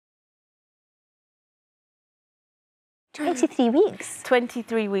23 weeks?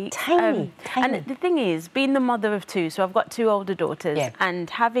 23 weeks. Tiny. And the thing is, being the mother of two, so I've got two older daughters, and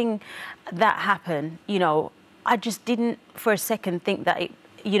having that happen, you know, I just didn't for a second think that it,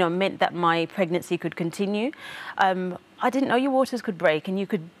 you know, meant that my pregnancy could continue. I didn't know your waters could break and you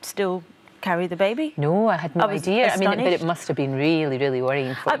could still carry the baby. No, I had no idea. Astonished. I mean, but it must have been really, really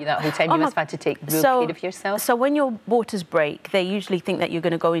worrying for you that whole time. You must have had to take real care of yourself. So when your waters break, they usually think that you're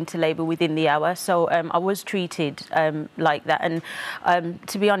going to go into labour within the hour. So I was treated like that. And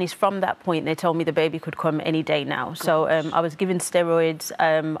to be honest, from that point, they told me the baby could come any day now. So I was given steroids.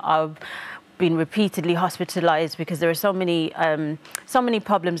 I've been repeatedly hospitalised because there are so many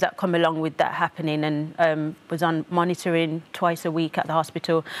problems that come along with that happening, and was on monitoring twice a week at the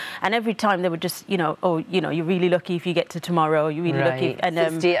hospital, and every time they were just, you know, oh, you know, you're really lucky if you get to tomorrow, you're really lucky. And so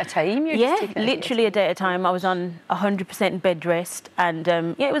it's a day at a time? Literally a day at a time. I was on 100% bed rest, and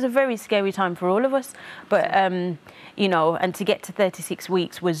yeah, it was a very scary time for all of us, but you know, and to get to 36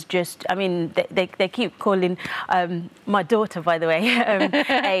 weeks was just, I mean, they keep calling my daughter, by the way,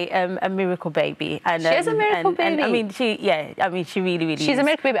 a miracle baby. And, she is a miracle baby. And, I mean, she really is. She's a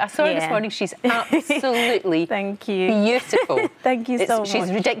miracle baby. I saw her this morning. She's absolutely Thank you. Beautiful. Thank you so much.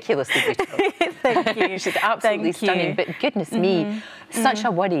 She's ridiculously beautiful. Thank you. She's absolutely stunning. But goodness me, such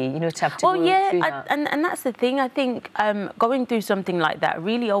a worry, you know, to have to go through that. And that's the thing. I think going through something like that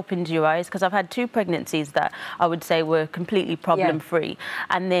really opened your eyes, because I've had two pregnancies that I would say were completely problem-free,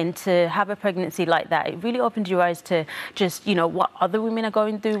 and then to have a pregnancy like that, it really opened your eyes to just, you know, what other women are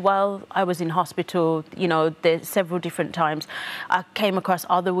going through. While I was in hospital, you know, there's several different times I came across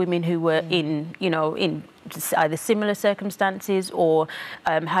other women who were in, you know, in either similar circumstances or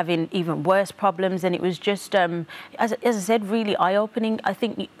having even worse problems, and it was just, as I said, really eye-opening. I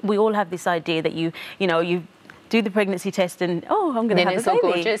think we all have this idea that you do the pregnancy test and, oh, I'm going to have a baby. It's all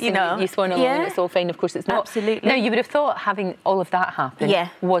gorgeous, you know. You swan along and it's all fine. Of course, it's not. Absolutely. Now, you would have thought having all of that happen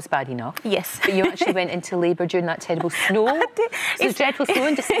was bad enough. Yes. But you actually went into labour during that terrible snow. It's dreadful snow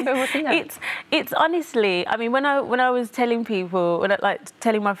in December, wasn't it? It's honestly, I mean, when I was telling people,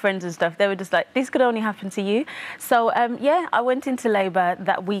 telling my friends and stuff, they were just like, this could only happen to you. So, yeah, I went into labour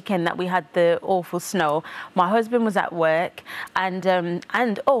that weekend that we had the awful snow. My husband was at work, and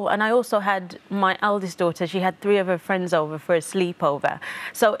I also had my eldest daughter. She had 3 of her friends over for a sleepover.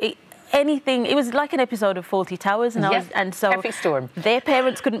 So it was like an episode of Fawlty Towers, and so perfect storm. Their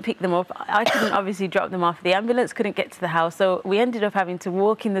parents couldn't pick them up. I couldn't obviously drop them off. The ambulance couldn't get to the house, so we ended up having to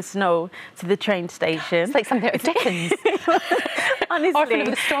walk in the snow to the train station. It's like something out of Dickens. Honestly, Orphan of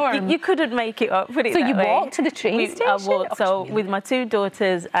the Storm. You couldn't make it up. Put it so that you way. Walked to the train station? I walked. So with my 2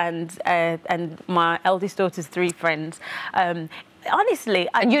 daughters and my eldest daughter's 3 friends. Honestly,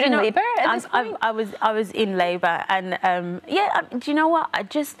 and you're in labour at this point? I was in labour, and yeah. Do you know what?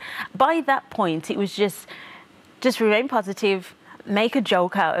 By that point, it was just remain positive, make a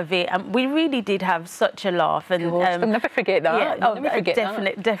joke out of it, and we really did have such a laugh. And I'll never forget that. Yeah, never forget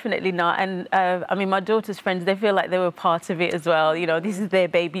that. Definitely not. And I mean, my daughter's friends, they feel like they were part of it as well. You know, this is their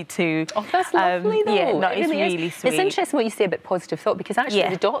baby too. Oh, that's lovely, though. Yeah, no, it's really sweet. It's interesting what you say about positive thought, because actually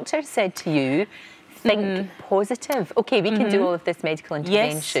the doctor said to you, think positive. Okay, we can do all of this medical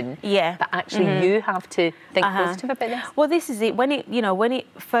intervention, but actually you have to think positive about this. Well, this is it. When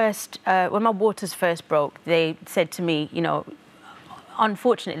my waters first broke, they said to me, you know,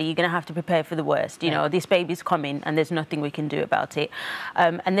 unfortunately, you're going to have to prepare for the worst. You know, this baby's coming and there's nothing we can do about it.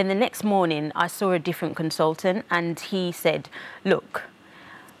 And then the next morning, I saw a different consultant, and he said, look,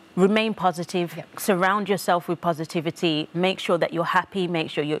 remain positive, surround yourself with positivity, make sure that you're happy, make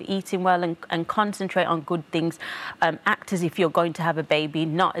sure you're eating well, and concentrate on good things. Act as if you're going to have a baby,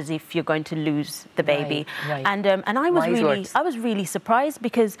 not as if you're going to lose the baby. And I was really surprised,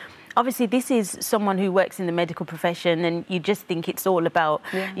 because obviously this is someone who works in the medical profession, and you just think it's all about,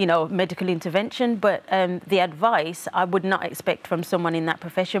 you know, medical intervention. But the advice I would not expect from someone in that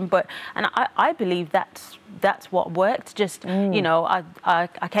profession. And I believe that's what worked. Just, you know, I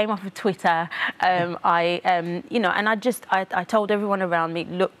came off of Twitter, you know, and I told everyone around me,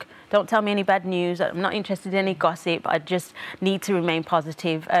 look, don't tell me any bad news. I'm not interested in any gossip. I just need to remain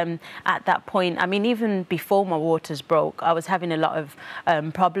positive. At that point, I mean, even before my waters broke, I was having a lot of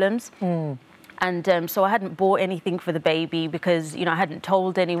problems. And so I hadn't bought anything for the baby because, you know, I hadn't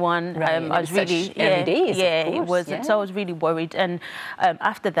told anyone. Right. I was really, early days, it was. Yeah. So I was really worried. And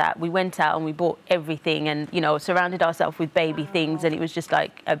after that, we went out and we bought everything, and, you know, surrounded ourselves with baby things. And it was just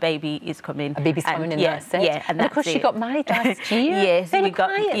like, a baby is coming. A baby's coming, and that's it. Yeah, and of course, she got married last year. Yes, very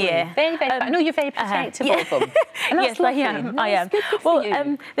quietly. Very, very. I know you're very protective of them. And that's lovely. I am. Well,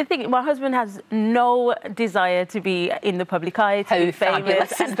 the thing, my husband has no desire to be in the public eye, to be famous.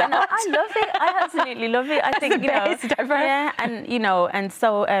 Fabulous is that? I love it. I absolutely love it. I think, the best ever. Yeah, and, you know, and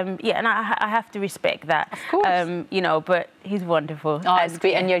so, yeah, and I have to respect that. Of course. You know, but he's wonderful. Oh, it's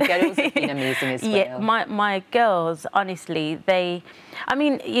great. And your girls have been amazing as well. Yeah, my girls, honestly, I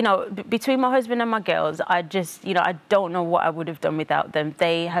mean, you know, between my husband and my girls, I just, you know, I don't know what I would have done without them.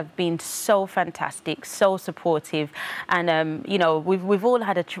 They have been so fantastic, so supportive, and you know, we've all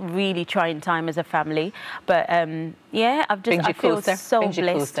had a really trying time as a family, but yeah, I feel so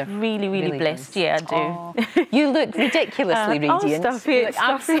blessed, really blessed. Yeah, I do. Oh, you look ridiculously radiant. Stop it, you look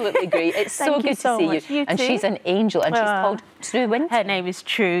absolutely great. It's so good to see you. And she's an angel, and she's called True Winter. Her name is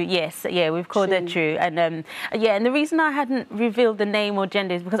True. Yes, yeah, we've called her True, and yeah, and the reason I hadn't revealed the name or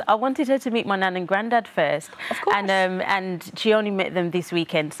gender is because I wanted her to meet my nan and granddad first. Of course. And she only met them this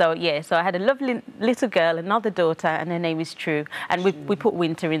weekend. So yeah, so I had a lovely little girl, another daughter, and her name is True. And we put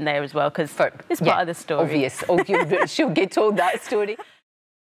Winter in there as well because it's part of the story. Obvious. Oh, she'll get told that story.